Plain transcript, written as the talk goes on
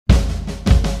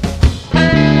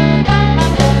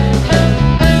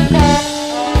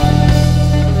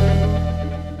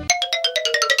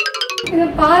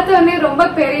உடனே ரொம்ப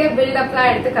பெரிய பில்டப்லாம்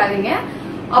எடுத்துக்காதீங்க.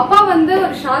 அப்பா வந்து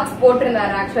ஒரு ஷார்ட்ஸ்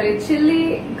போட்டிருந்தாரு actually, chilli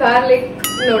garlic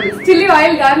noodles, chilli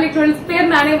oil garlic noodles,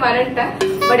 பேர் நானே மறந்துட்டேன்.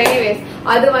 பட் எனிவேஸ்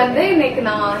அது வந்து இன்னைக்கு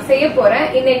நான் செய்ய போறேன்.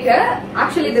 இன்னைக்கு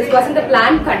actually this was the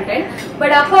plan content.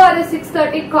 But அப்பா அது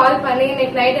 6:30 கால் பண்ணி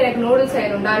இன்னைக்கு நைட் எனக்கு நூடுல்ஸ்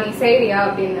செய்யணும்டா, நீ செய்றியா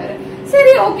அப்படின்னாரு.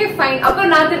 சரி ஓகே ஃபைன்.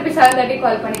 அப்புறம் நான் திருப்பி 7:30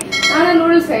 கால் பண்ணி நான்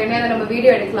நூடுல்ஸ் செய்யணும், அதை நம்ம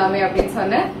வீடியோ எடுக்கலாமே அப்படின்னு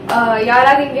சொன்னேன்.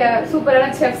 யாராவது இங்க சூப்பரான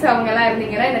செஃப்ஸ் அவங்க எல்லாம்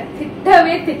இருந்தீங்கன்னா எனக்கு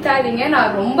திட்டவே திட்டாதீங்க.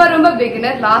 நான் ரொம்ப ரொம்ப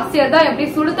பிகினர். லாஸ்ட் இயர் தான் எப்படி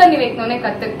சுடு தண்ணி வைக்கணும்னே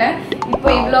கத்துக்கிட்டேன். இப்போ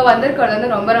இவ்வளவு வந்திருக்கிறது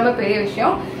வந்து ரொம்ப ரொம்ப பெரிய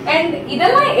விஷயம். அண்ட்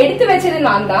இதெல்லாம் எடுத்து வச்சது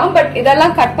நான் தான். பட்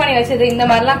இதெல்லாம் கட் பண்ணி வச்சது, இந்த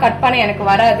மாதிரிலாம் கட் பண்ண எனக்கு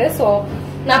வராது. சோ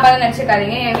நான் பார்த்து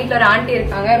நினைச்சுக்காதீங்க. என் வீட்டுல ஒரு ஆண்டி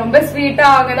இருக்காங்க, ரொம்ப ஸ்வீட்டா.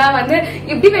 அவங்கதான் வந்து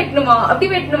இப்படி வெட்டணுமா அப்படி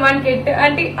வெட்டணுமான்னு கேட்டு,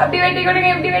 ஆண்டி அப்படி வெட்டி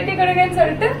கொடுங்க இப்படி வெட்டி கொடுங்கன்னு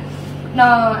சொல்லிட்டு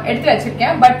நான் எடுத்து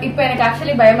வச்சிருக்கேன். பட் இப்போ எனக்கு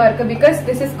ஆக்சுவலி பயமா இருக்கு. பிகாஸ்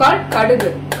திஸ் இஸ் கால்ட் கடுகு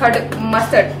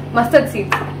மஸ்டர்ட்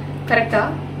சீட். கரெக்டா?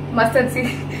 Mustard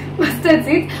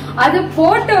seat. அது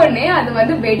போட்ட உடனே அது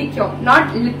வந்து வெடிக்கும். நாட்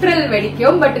லிட்ரல்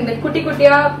வெடிக்கும், பட் இந்த குட்டி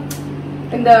குட்டியா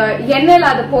இந்த எண்ணெயில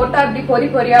அது போட்டா அப்படி பொறி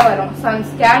பொறியா வரும். So I'm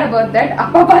scared about that.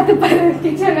 அப்பா பார்த்து பாரு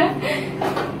கிச்சனை.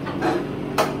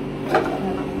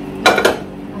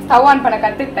 ஸ்டவ் ஆன் பண்ண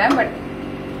கத்துக்கிட்டேன். பட்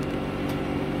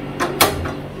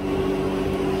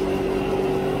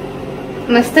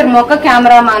மிஸ்டர் மொக்க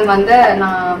கேமராமேன் வந்து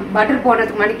நான் பட்டர்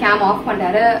போடுறதுக்கு முன்னாடி கேம் ஆஃப்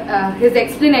பண்ணாரு. ஹிஸ்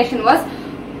எக்ஸ்பிளனேஷன் வாஸ்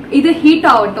இது ஹீட்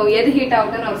ஆகட்டும், எது ஹீட்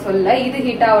ஆகட்டும் நான் சொல்ல, இது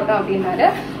ஹீட் ஆகட்டும் அப்படின்னாரு.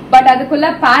 பட் அதுக்குள்ள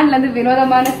பேன்ல இருந்து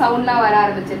வினோதமான சவுண்ட்லாம் வர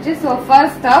ஆரம்பிச்சிருச்சு. ஸோ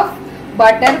ஃபர்ஸ்ட் ஆஃப்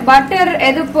பட்டர்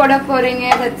எது போட போறீங்க,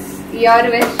 that's your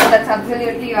wish, that's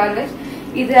absolutely your wish.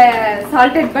 இது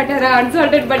சால்டட் பட்டரா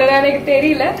அன்சால்டட் பட்டரா எனக்கு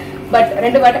தெரியல. பட்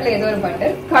 2 பட்டர்ல ஏதோ ஒரு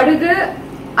பட்டர். கடுகு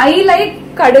ஐ லைக்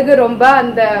கடுகு ரொம்ப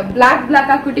அந்த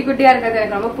பிளாக்கா குட்டி குட்டியா இருக்கிறது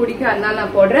எனக்கு ரொம்ப பிடிக்கும். அதனால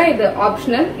நான் போடுறேன். இது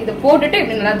ஆப்ஷனல். இது போட்டுட்டு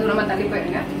இப்படி நல்லா தூரமா தள்ளி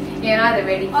போயிருங்க. ஏன்னா அது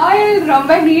வெடி. ஆயில்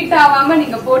ரொம்ப ஹீட் ஆகாம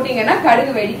நீங்க போட்டீங்கன்னா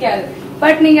கடுகு வெடிக்காது.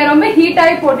 பட் நீங்க ரொம்ப ஹீட்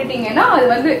ஆகி போட்டுட்டீங்கன்னா அது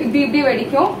வந்து இப்படி இப்படி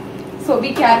வெடிக்கும். So be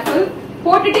careful.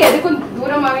 போட்டுட்டு எதுக்கும்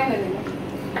தூரமாவே நில்லுங்க.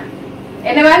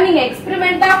 என்ன மாதிரி நீங்க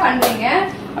எக்ஸ்பெரிமெண்டா பண்றீங்க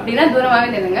அப்படின்னா தூரமாவே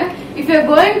நில்லுங்க. If you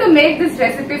going to make this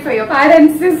recipe for your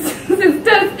parents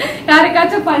sisters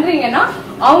யாருக்காச்சும் பண்றீங்கன்னா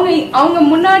அவங்க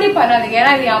முன்னாடி பண்ணாதீங்க.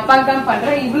 ஏன்னா இது அப்பாக்கு தான்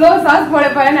பண்றேன், இவ்வளவு சாஸ் போட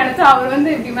போறேன்னு நினைச்சா அவர் வந்து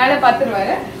இப்படி மேல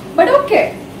பாத்துருவாரு. பட் ஓகே,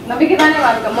 நம்பிக்கை தானே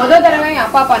வாழ்க்கை. முதல் தடவை என்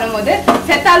அப்பா பண்ணும்போது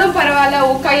செத்தாலும் பரவாயில்ல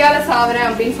கையால சாவுறேன்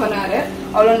அப்படின்னு சொன்னாரு.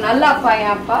 அவ்வளவு நல்ல அப்பா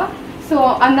என் அப்பா. சோ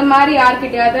அந்த மாதிரி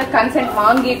யார்கிட்டயாவது கன்சென்ட்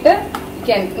வாங்கிட்டு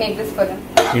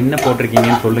என்ன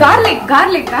போட்டிருக்கீங்கன்னு சொல்லுங்க.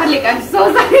 Garlic I'm so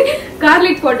sorry.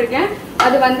 Garlic போட்டிருக்கேன்.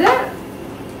 அது வந்து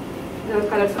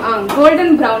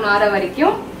கோல்டன் பிரவுன் ஆற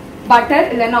வரைக்கும். பட்டர்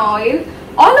இல்லைன்னா ஆலிவ்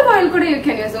ஆயில் கூட யூ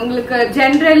கேன் யூஸ். உங்களுக்கு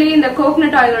ஜென்ரலி இந்த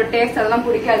கோகனட் ஆயிலோட டேஸ்ட் அதெல்லாம்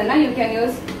பிடிக்காதுன்னா you can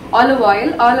use olive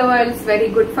oil. Olive oil is very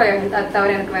good for your health. அது தவிர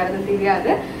எனக்கு வேற எதுவும்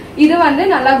தெரியாது. இது வந்து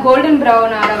நல்லா கோல்டன்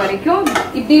பிரவுன் ஆற வரைக்கும்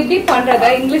இப்படி இப்படி பண்றத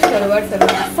இங்கிலீஷ்ல ஒரு வேர்ட்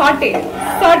சொல்லுவாங்க,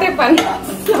 சாட்டே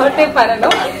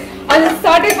பண்ணணும். அது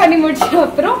சாட்டே பண்ணி முடிச்ச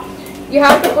அப்புறம் you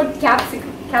have to put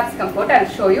capsicum போட்டு I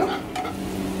show you.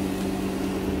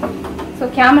 So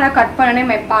camera cut பண்ணனே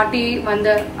மை பாட்டி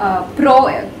வந்து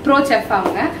ப்ரோ செஃப்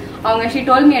அவங்க she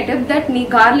told me a tip that நீ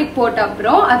கார்லிக் போட்ட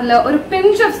அப்புறம் அதுல ஒரு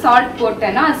pinch of salt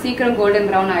போட்டேன்னா அது சீக்கிரம் கோல்டன்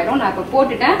ப்ரௌன் ஆயிரும். நான் இப்ப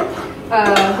போட்டுட்டேன்.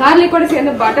 கார்லிக்கோட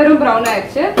சேர்ந்து பட்டரும் ப்ரௌன்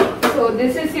ஆயிடுச்சு. So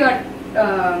this is your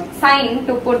sign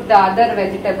to put the other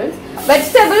vegetables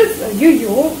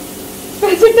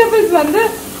வந்து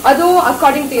அதுவும்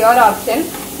அக்கார்டிங் டு யுவர் ஆப்ஷன்.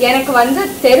 எனக்கு வந்து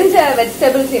தெரிஞ்ச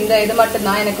வெஜிடபிள்ஸ் இந்த இது மட்டும்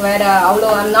தான். எனக்கு வேற அவ்வளோ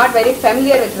I'm not very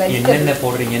familiar with vegetables. என்ன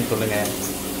போடுறீங்கன்னு சொல்லுங்க.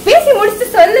 பேசி முடிச்சுட்டு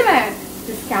சொல்லுவேன்.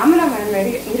 Cameraman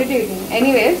very irritating.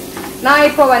 Anyways, நான்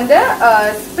இப்போ வந்து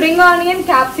spring onion,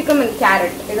 capsicum and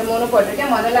carrot இது மூணு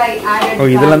போட்டுட்டேன். முதல்ல I added. ஓ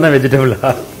இதெல்லாம் தான் வெஜிடபிளா?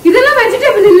 இதெல்லாம்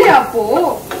வெஜிடபிள் இல்லையா? அப்போ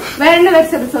வேற என்ன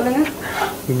வெஜிடபிள் சொல்லுங்க.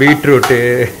 பீட்ரூட்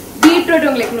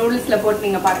உங்களுக்கு நூடுல்ஸ்ல போட்டு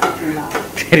நீங்க பாத்துட்டீங்களா?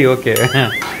 சரி ஓகே.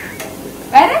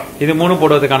 வேற இது மூணு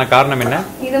போடுவதற்கான காரணம் என்ன?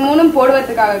 இது மூணும்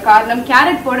போடுவதற்கான காரணம்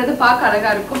கேரட் போடுறது பார்க்க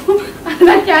அழகா இருக்கும்.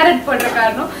 அதான் கேரட் போடுற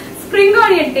காரணம். Spring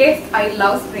onion taste, I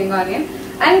love spring onion.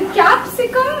 And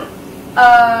capsicum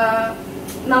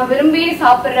நான் விரும்பி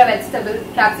சாப்பிடுற வெஜிடபிள்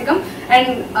கேப்சிகம்.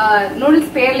 அண்ட் நூடுல்ஸ்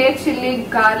பேர்லயே சில்லி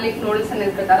கார்லிக் நூடுல்ஸ்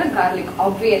இருக்கிறதால கார்லிக்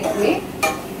ஆப்வியஸ்லி.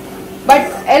 பட்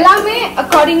எல்லாமே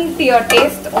according to your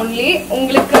taste only.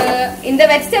 உங்களுக்கு இந்த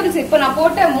வெஜிடபிள்ஸ் இப்போ நான்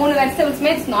போட்ட 3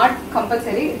 வெஜிடபிள்ஸ்மே it's not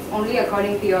compulsory, it's only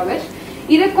according to your wish.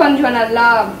 இது கொஞ்சம் நல்லா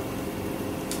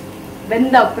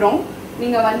வெந்த அப்புறம்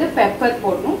நீங்க வந்து பெப்பர்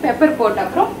போடணும். பெப்பர் போட்ட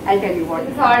அப்புறம் I'll tell you what.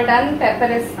 It's all done. Pepper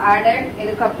is added.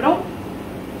 இதுக்கு அப்புறம்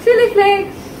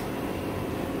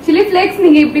chili flakes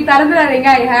நீங்க இப்படி தரதுறாதீங்க.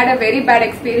 I had a very bad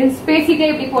experience. பேசிட்டே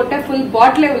இப்படி போட்ட ஃபுல்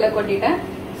பாட்டிலே உள்ள கொட்டிட்டேன்.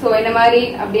 சோ இந்த மாதிரி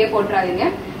அப்படியே போட்டுறாதீங்க.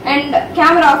 அண்ட்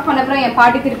கேமரா ஆஃப் பண்ண அப்புறம் என்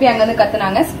பாட்டி திருப்பி அங்க இருந்து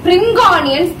கத்துனாங்க, ஸ்ப்ரிங்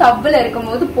ஆனியன் ஸ்டவ்ல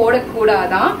இருக்கும்போது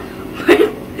போடக்கூடாதான்.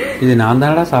 இது நான்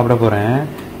தானடா சாப்பிட போறேன்,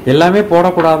 எல்லாமே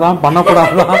போடக்கூடாதான்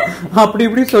பண்ணக்கூடாதான் அப்படி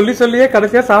இப்படி சொல்லி சொல்லியே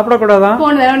கடைசியா சாப்பிடக்கூடாதான்.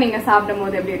 போன தடவை நீங்க சாப்பிடும்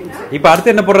போது எப்படி இருந்துச்சு? இப்ப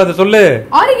அடுத்து என்ன போடுறது சொல்லு.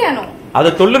 ஆரிகானோ.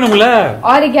 அத சொல்லணும்ல.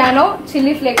 ஆரிகானோ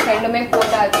சில்லி ஃபிளேக்ஸ் ரெண்டுமே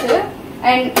போட்டாச்சு.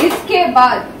 And இஸ்கே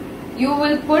path you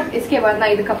will put, இஸ்கே பாத்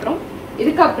நான் இதுக்கப்புறம்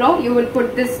யூ வில்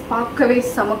புட் திஸ் பார்க்கவே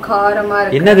சமகாரமா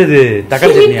இருக்கு. என்னது இது?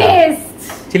 தக்காளி சட்னியா?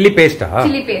 சில்லி பேஸ்டா?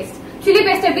 சில்லி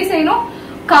பேஸ்ட் எப்படி செய்யணும்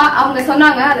அவங்க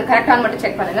சொன்னாங்க, அது கரெக்டான மட்டும்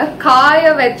செக் பண்ணுங்க. காய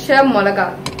வச்ச மிளகா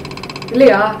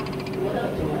இல்லையா,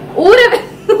 ஊற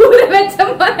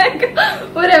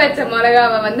வச்ச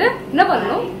மிளகாவை வந்து என்ன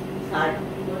பண்ணணும்,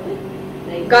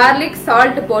 கார்லிக்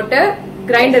சால்ட் போட்டு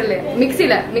கிரைண்டர்ல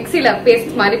மிக்சில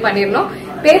பேஸ்ட் மாதிரி பண்ணிடணும்.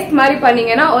 பேஸ்ட் மாதிரி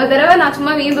பண்ணீங்கன்னா ஒரு தடவை நான்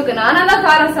சும்மா வீம்புக்கு நானா தான்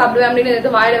காரம் சாப்பிடுவேன்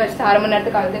அப்படின்னு வாயில வச்சுட்டு 1/2 மணி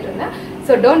நேரத்துக்கு அழுதுட்டு இருந்தேன்.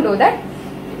 So don't do that.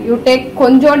 You take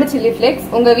கொஞ்சோண்டு சில்லி ஃபிளேக்ஸ்.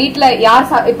 உங்க வீட்டுல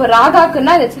யார் இப்ப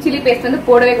ராகாக்குன்னா சில்லி பேஸ்ட் வந்து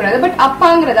போடவே கூடாது, பட்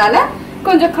அப்பாங்கிறதால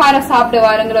கொஞ்சம் காரம்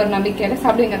சாப்பிடுவாருங்கிற ஒரு நம்பிக்கையில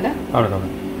சாப்பிடுவீங்க.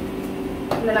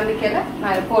 இந்த நம்பிக்கையில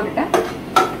நான் இதை போட்டுட்டேன்.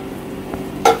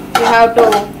 You have to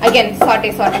again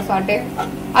saute.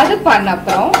 அது பண்ண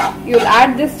அப்புறம் you will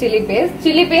add this chili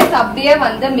paste அப்படியே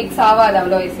வந்து mix ஆகாது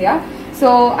அவ்வளோ ஈஸியா. So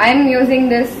I am using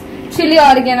this chili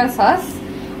oregano sauce.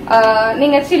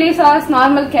 நீங்க சில்லி சாஸ்,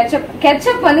 நார்மல்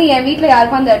கெச்சப் வந்து என் வீட்ல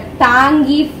யாருக்கும் அந்த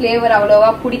டாங்கி ஃபிளேவர் அவ்வளவா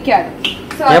பிடிக்காது.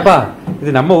 ஏப்பா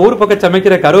இது நம்ம ஊர் பக்கம்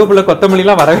சமைக்கிற கருவேப்பிலை கொத்தமல்லி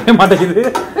எல்லாம் வரவே மாட்டேங்குது.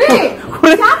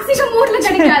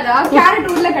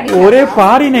 ஒரே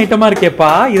ஃபாரின் ஐட்டமா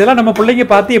இருக்கேப்பா, இதெல்லாம் நம்ம பிள்ளைங்க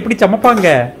பார்த்து எப்படி சமைப்பாங்க?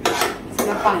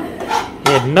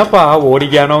 என்னப்பா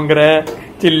ஓரிகானோங்கற,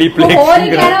 சில்லி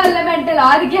ஃபிளேக்ஸ்ங்கற,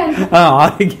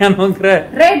 ஆரிகானோங்கற,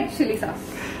 ரெட் சில்லி சாஸ்.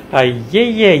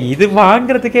 ஐயே இது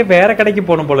வாங்குறதுக்கே வேற கடைக்கு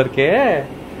போணும் போல இருக்கே.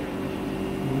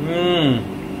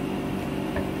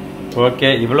 ஓகே,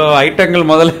 இவ்வளவு ஐட்டங்கள்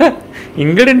முதல்ல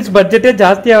இன்கிரிடியன்ஸ் பட்ஜெட்டே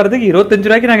ஜாஸ்தியா வருதுக்கு 25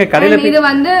 ரூபாய்க்கு நாங்க கடையில. இது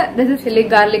வந்து திஸ் இஸ் சில்லி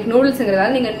கார்லிக்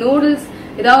நூடுல்ஸ்ங்கறதால நீங்க நூடுல்ஸ்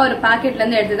ஏதாவது ஒரு பாக்கெட்ல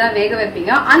இருந்து எடுத்து தான் வேக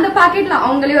வைப்பீங்க. அந்த பாக்கெட்ல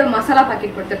அவங்களே ஒரு மசாலா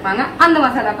பாக்கெட் கொடுத்திருப்பாங்க. அந்த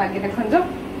மசாலா பாக்கெட்டை கொஞ்சம்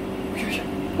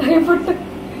போட்டு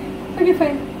okay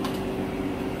fine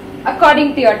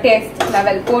according to your taste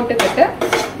level போட்டுக்கிட்டு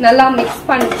நல்லா மிக்ஸ்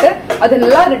பண்ணிட்டு அது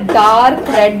நல்லா ஒரு டார்க்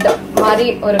ரெட் மாதிரி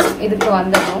ஒரு இதுக்கு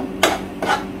வந்துடும்.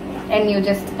 அண்ட் யூ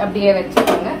ஜஸ்ட் அப்படியே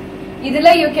வச்சுக்கோங்க.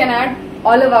 இதுல you can add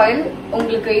olive oil.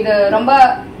 உங்களுக்கு இது ரொம்ப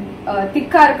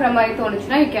திக்கா இருக்கிற மாதிரி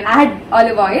தோணுச்சுன்னா you can add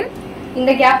olive oil.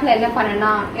 இந்த கேப்ல என்ன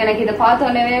பண்ணேன்னா, எனக்கு இதை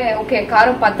பார்த்தோன்னே ஓகே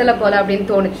காரம் பத்தல போல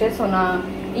அப்படின்னு தோணுச்சு. ஸோ நான்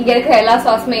இங்க இருக்க எல்லா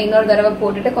சாஸுமே இன்னொரு தடவை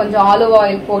போட்டுட்டு கொஞ்சம் ஆலிவ்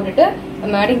ஆயில் போட்டுட்டு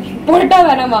போட்டா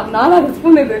வேணாமா 4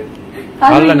 ஸ்பூன் இது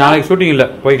நாளைக்கு ஷூட்டிங் இல்ல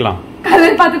போய்க்கலாம்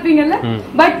கலர் பாத்துப்பீங்கல்ல.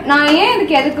 பட் நான் ஏன்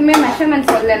இதுக்கு எதுக்குமே மெஷர்மெண்ட்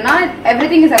சொல்லலைன்னா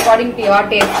everything is according to your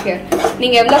taste here.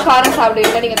 நீங்க எவ்வளவு காரம்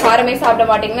சாப்பிடுவீங்க, நீங்க காரமே சாப்பிட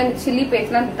மாட்டீங்கன்னா இந்த சில்லி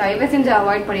பேஸ்ட்லாம் தயவு செஞ்சு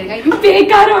அவாய்ட் பண்ணிருங்க. இது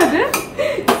காரம் அது.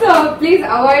 So please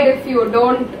avoid if you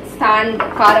don't stand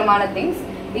காரமான திங்ஸ்.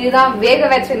 இதுதான் வேக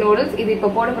வச்ச நூடுல்ஸ். இது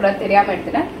இப்ப போடக்கூடாது தெரியாம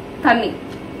எடுத்துட்டேன். தண்ணி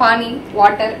பானி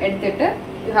வாட்டர் எடுத்துட்டு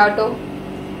யூ ஹேவ் டு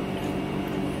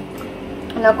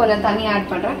நான் கொஞ்சம் தண்ணி ஆட்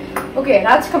பண்றேன். ஓகே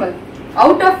ராஜ்கமல்,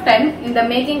 அவுட் ஆஃப் 10 இந்த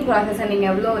மேக்கிங் ப்ராசஸ் நீங்க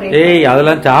எவ்வளவு ரேட்? ஏய்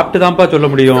அதெல்லாம் சாப்பிட்டு தான்ப்பா சொல்ல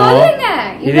முடியும்.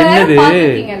 இது என்னது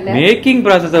மேக்கிங்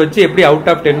ப்ராசஸ் வச்சு எப்படி அவுட்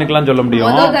ஆஃப் 10க்குலாம் சொல்ல முடியும்?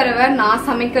 முதல் தடவை நான்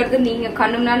சமைக்கிறது நீங்க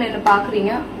கண்ணுனா என்ன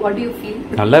பாக்குறீங்க. What to you feel?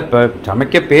 நல்ல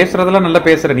சமைக்க பேசுறதெல்லாம் நல்லா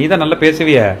பேசுற, நீ தான் நல்லா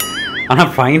பேசுவிய. ஆனா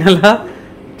ஃபைனலா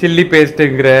சில்லி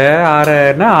பேஸ்ட்ங்கற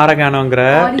ஆரகானோங்கற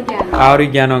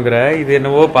ஆரிகானோங்கற இது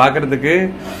என்னவோ பாக்குறதுக்கு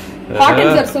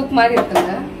சூப் மாதிரி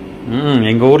இருக்குங்க.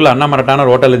 எங்க ஊர்ல அண்ணா மரட்டான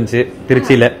ஹோட்டல் இருந்துச்சு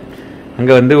திருச்சியில.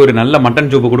 அங்க வந்து ஒரு நல்ல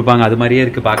மட்டன் சூப் கொடுப்பாங்க, அது மாதிரியே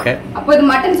இருக்கு பாக்க. அப்ப இது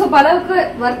மட்டன் சூப் அளவுக்கு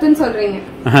வர்த்துன்னு சொல்றீங்க.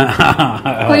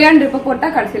 கொரியாண்டர் இப்ப போட்டா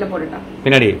கடைசில போட்டுட்டா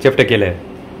பின்னாடி செஃப்ட்ட கேளு.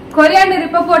 கொரியாண்டர்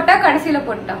இப்ப போட்டா கடைசில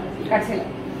போட்டா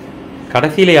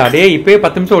கடைசிலயா? டேய் இப்பவே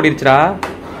 10 நிமிஷம் ஓடிடுச்சுடா.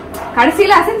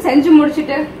 கடைசில அசன் செஞ்சு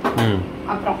முடிச்சிட்டு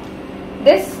அப்புறம்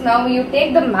this now you take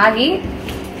the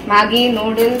maggi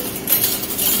noodles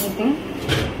everything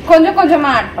கொஞ்சம் கொஞ்சமா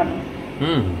ஆட் பண்ணணும்.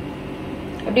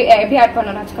 எப்படி ஆட்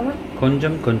பண்ணணும் ராஜ்கமல்?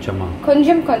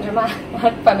 கொஞ்சம் கொஞ்சமா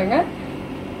ஆட் பண்ணுங்க.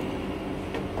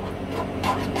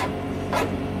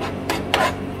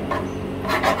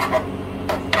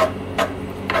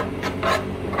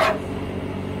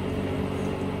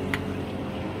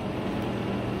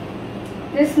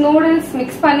 this noodles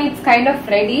mix பண்ணி it's kind of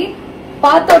ready.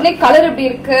 பார்த்தோனே கலர் எப்படி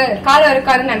இருக்கு, காரம்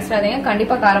இருக்காதுன்னு நினைச்சிடாதீங்க,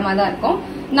 கண்டிப்பா காரமா தான் இருக்கும்.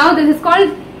 now this is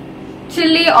called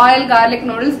chili oil garlic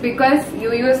noodles because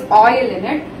you use oil in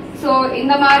it. so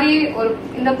இந்த மாதிரி ஒரு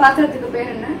இந்த பாத்திரத்துக்கு பேர்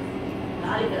என்ன?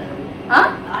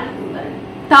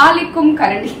 தாளிக்கும்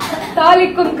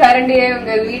கரண்டியை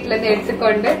உங்க வீட்ல இருந்து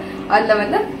எடுத்துக்கொண்டு அதுல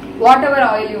வந்து what ever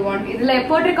oil you want. இதுல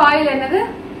போட்டிருக்க ஆயில் என்னது?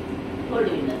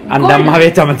 அந்த அம்மாவே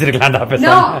சமைச்சிருக்கலாம்டா.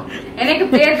 எனக்கு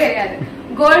பேர் தெரியாது.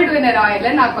 கோல்டு வினர்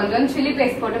ஆயில்ல நான் கொஞ்சம் சில்லி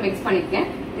பேஸ்ட் போட்டு மிக்ஸ் பண்ணிருக்கேன்.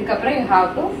 இதுக்கப்புறம் யூ ஹேவ்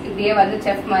டு இப்படியே வந்து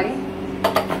செஃப் மாதிரி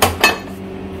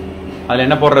அதுல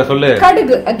என்ன போடுற சொல்லு.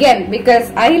 கடுகு அகைன் பிகாஸ்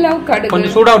ஐ லவ் கடுகு.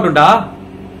 கொஞ்சம் சூடாகட்டும்டா.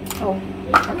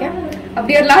 ஓகே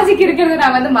அப்படி ஒரு லாஜிக் இருக்கிறது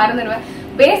நான் வந்து மறந்துடுவேன்.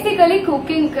 Basically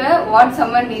குக்கிங்க்கு what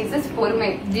summer needs is பொறுமை.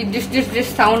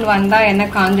 டிஷ் சவுண்ட் வந்தா என்ன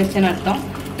காஞ்சிச்சுன்னு அர்த்தம்.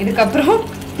 இதுக்கப்புறம்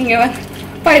நீங்க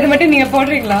இது மட்டும் நீங்க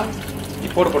போடுறீங்களா?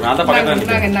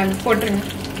 போட்டுருங்க.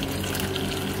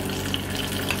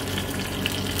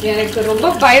 எனக்கு ரொம்ப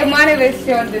பயமான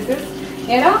விஷயம் திஸ் இஸ்.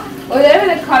 ஏன்னா ஒரு தடவை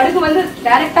எனக்கு கடுகு வந்து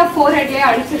டைரக்டா ஃபோர் ஹெட்லயே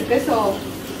அடிச்சிருக்கு. சோ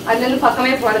அதுல இருந்து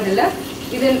பக்கமே போறது இல்ல.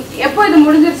 இது எப்போ இது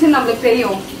முடிஞ்சிருச்சுன்னு நம்மளுக்கு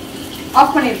தெரியும்.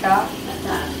 ஆஃப் பண்ணிட்டா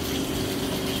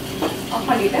ஆஃப்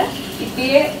பண்ணிட்டு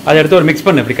இப்படியே அதை எடுத்து ஒரு மிக்ஸ்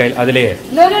பண்ணு இப்படி கையில் அதுலயே.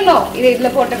 நோ இது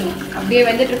இதுல போட்டுறணும். அப்படியே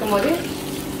வெந்துட்டு இருக்கும்போது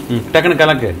டக்குனு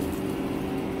கலக்கு.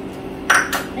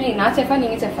 நான் செஃபா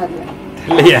நீங்க செஃபா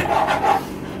இல்லையா?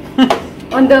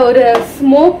 அந்த ஒரு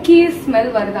ஸ்மோக்கி ஸ்மெல்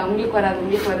வருதா? உங்களுக்கு வராது?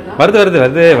 உங்களுக்கு வருதா? வருது வருது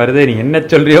வருது வருது. நீ என்ன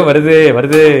சொல்றியோ வருது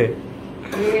வருது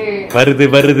வருது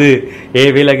வருது. ஏ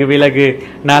விலகு விலகு,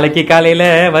 நாளைக்கு காலையில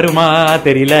வருமா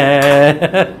தெரியல.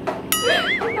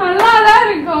 நல்லாதான்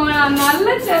இருக்கும்.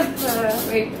 நல்ல செஃப்.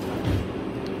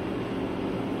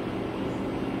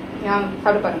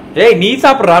 சாப்பிட்டு பாருங்க. ஏய் நீ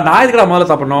சாப்பிடுறா, நான் எதுக்குடா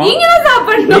முதல்ல சாப்பிடணும்? நீங்க தான்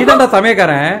சாப்பிடணும். நீ தான்டா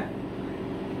சமையக்காரன்.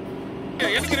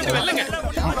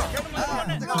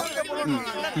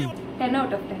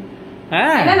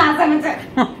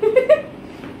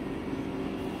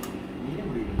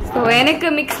 எனக்கு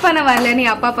மிக்ஸ் பண்ண வரல. நீ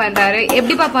அப்பா பண்றாரு.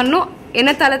 எப்படிப்பா பண்ணும்?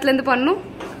 என்ன தளத்துல இருந்து பண்ணும்?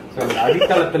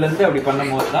 அடித்தளத்துல இருந்து அப்படி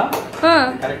பண்ணும்போது தான்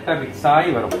கரெக்டா மிக்ஸ்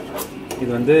ஆகி வரும்.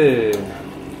 இது வந்து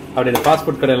அப்படி ஃபாஸ்ட்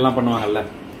ஃபுட் கடை எல்லாம் பண்ணுவாங்கல்ல.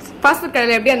 ஃபாஸ்ட் ஃபுட்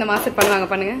கடையில எப்படி அந்த மாஸ்டர் பண்ணுவாங்க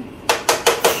பண்ணுங்க.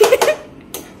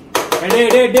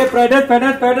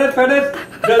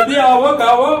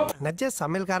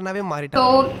 சமையல்காரனாவே மாறிட்டா.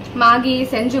 மேகி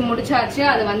செஞ்சு முடிச்சாச்சு.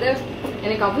 அது வந்து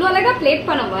எனக்கு அவ்வளவு அழகா பிளேட்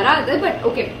பண்ண வராது. But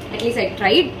okay at least I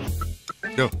tried.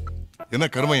 என்ன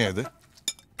கர்மம் இது?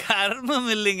 கர்மம்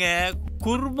இல்லைங்க,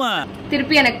 குர்மா.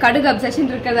 திருப்பி எனக்கு கடுகு அப்சஷன்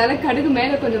இருக்கிறதால கடுகு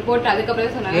மேல கொஞ்சம் போட்டு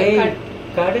அதுக்கப்புறம் சொன்னாங்க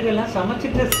கடுகு எல்லாம்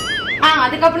சமைச்சிட்டு.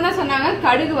 அதுக்கப்புறம் தான் சொன்னாங்க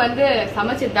கடுகு வந்து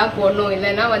சமைச்சிட்டு தான் போடணும்,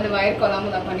 இல்லைன்னா வந்து வயிறு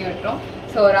கொள்ளாம தான் பண்ணி விட்டுரும்.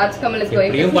 சோ ராஜ்கமல் இஸ்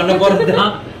கோயிங் பண்ண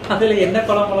போறதுதான். அதுல என்ன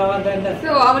கொலம்பலாம் வந்தா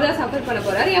சோ அவர் தான் சப்போர்ட் பண்ண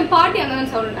போறாரு. என் பாட்டி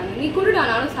அங்கதான் சொல்லிட்டாங்க, நீ குடுடா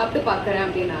நானும் சாப்பிட்டு பாக்குறேன்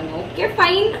அப்படின்னாங்க. ஓகே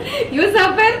ஃபைன் யூ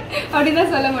சப்பர் அப்படி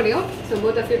தான் சொல்ல முடியும். So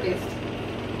both of you taste.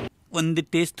 வந்து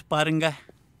டேஸ்ட் பாருங்க.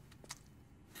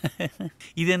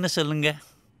 இது என்ன சொல்லுங்க?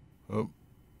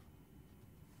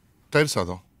 தயிர்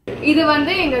சாதம். இது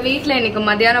வந்து எங்க வீட்ல இன்னைக்கு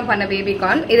மத்தியானம் பண்ண பேபி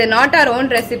கார்ன். இது நாட் our own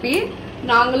ரெசிபி,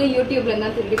 நாங்களும் யூடியூப்ல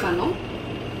இருந்தா திருப்பி பண்ணோம்.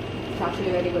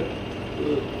 actually very good.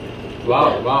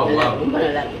 Wow wow wow, ரொம்ப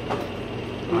நல்லா இருக்கு.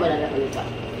 ரொம்ப நல்லா பண்ணிருக்கா.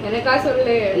 எனக்கா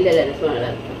சொல்லு. இல்ல இல்ல ரொம்ப நல்லா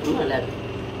இருக்கு. ரொம்ப நல்லா இருக்கு.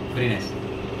 Very nice.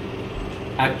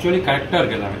 ஆக்சுவலி கரெக்டா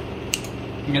இருக்கு எல்லாமே.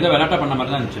 நீங்க ஏதோ விளையாட்டா பண்ண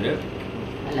மாதிரி தான் இருந்துச்சு.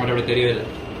 அப்படி தெரியவே இல்லை.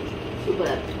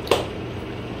 சூப்பரா இருக்கு.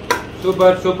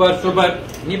 Super super super.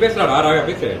 நீ பேசலாடா, ராகா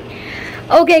பேசு.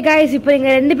 ஓகே गाइस, இப்போ நீங்க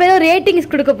ரெண்டு பேரும் ரேட்டிங்ஸ்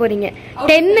கொடுக்க போறீங்க.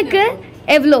 10க்கு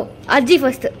எவ்ளோ? அஜி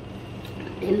ஃபர்ஸ்ட்.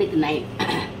 10க்கு 9.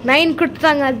 9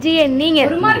 கொடுத்தாங்க அஜி. நீங்க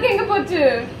ஒரு மார்க் எங்க போச்சு?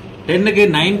 10க்கு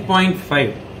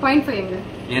 9.5. 0.5 எங்க?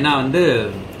 ஏனா வந்து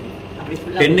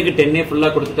 10க்கு 10 ஃபுல்லா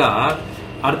கொடுத்துட்டா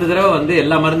அடுத்த தடவை வந்து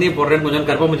எல்லா மருந்தையும் போடுறேன்னு கொஞ்சம்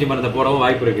கர்ப்பமூச்சி மருந்தை போடவும்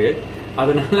வாய்ப்பு இருக்கு.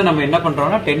 அதனால நம்ம என்ன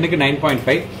பண்றோம்னா 10க்கு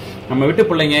 9.5. நம்ம வீட்டு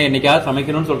பிள்ளைங்க என்னைக்காவது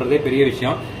சமைக்கணும்னு சொல்றதே பெரிய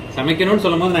விஷயம். சமைக்கணும்னு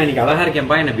சொல்லும் போது நான் இன்னைக்கு அழகா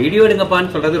இருக்கேன்ப்பா, என்ன வீடியோ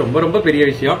எடுங்கப்பான்னு சொல்றது ரொம்ப ரொம்ப பெரிய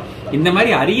விஷயம். இந்த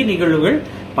மாதிரி அரிய நிகழ்வுகள்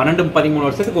 12-13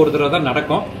 வருஷத்துக்கு ஒரு தடவை தான்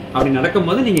நடக்கும். அப்படி நடக்கும்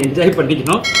போது நீங்க என்ஜாய்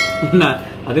பண்ணிக்கணும்.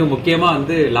 அதுவும் முக்கியமா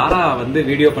வந்து லாரா வந்து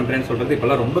வீடியோ பண்றேன்னு சொல்றது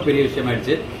இப்பெல்லாம் ரொம்ப பெரிய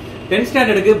விஷயமாயிடுச்சு. 10th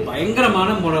ஸ்டாண்டர்டுக்கு பயங்கரமான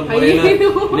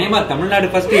முறையில தமிழ்நாடு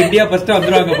ஃபர்ஸ்ட் இந்தியா ஃபர்ஸ்ட்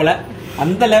வந்துருவாங்க போல.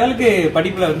 அந்த லெவலுக்கு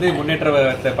படிப்புல வந்து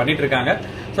முன்னேற்றத்தை பண்ணிட்டு இருக்காங்க.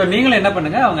 சோ நீங்களும் என்ன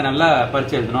பண்ணுங்க, அவங்க நல்லா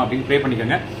பரிச்சு எழுதணும் அப்படின்னு ப்ரே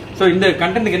பண்ணிக்கோங்க. சோ இந்த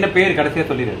கண்டென்ட்க்கு என்ன பேர் கடைசியா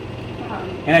சொல்லிடு.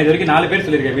 ஏன்னா இது வரைக்கும் 4 பேர்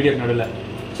சொல்லிருக்கேன் வீடியோ நடுவுல.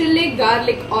 Chilli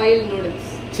garlic oil noodles.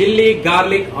 Chilli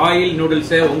garlic oil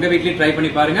noodles உங்க வீட்லயே ட்ரை பண்ணி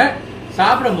பாருங்க.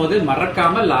 சாப்பிடும் போது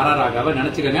மறக்காம லாரா ராகாவை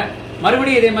நினைச்சுக்கோங்க.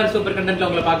 மறுபடியும் இதே மாதிரி சூப்பர் கண்டென்ட்ல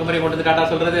உங்களை பார்க்க முறை போட்டு டாடா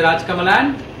சொல்றது Rajkamal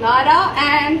and Laura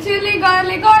and chilli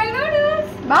garlic oil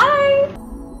noodles. By.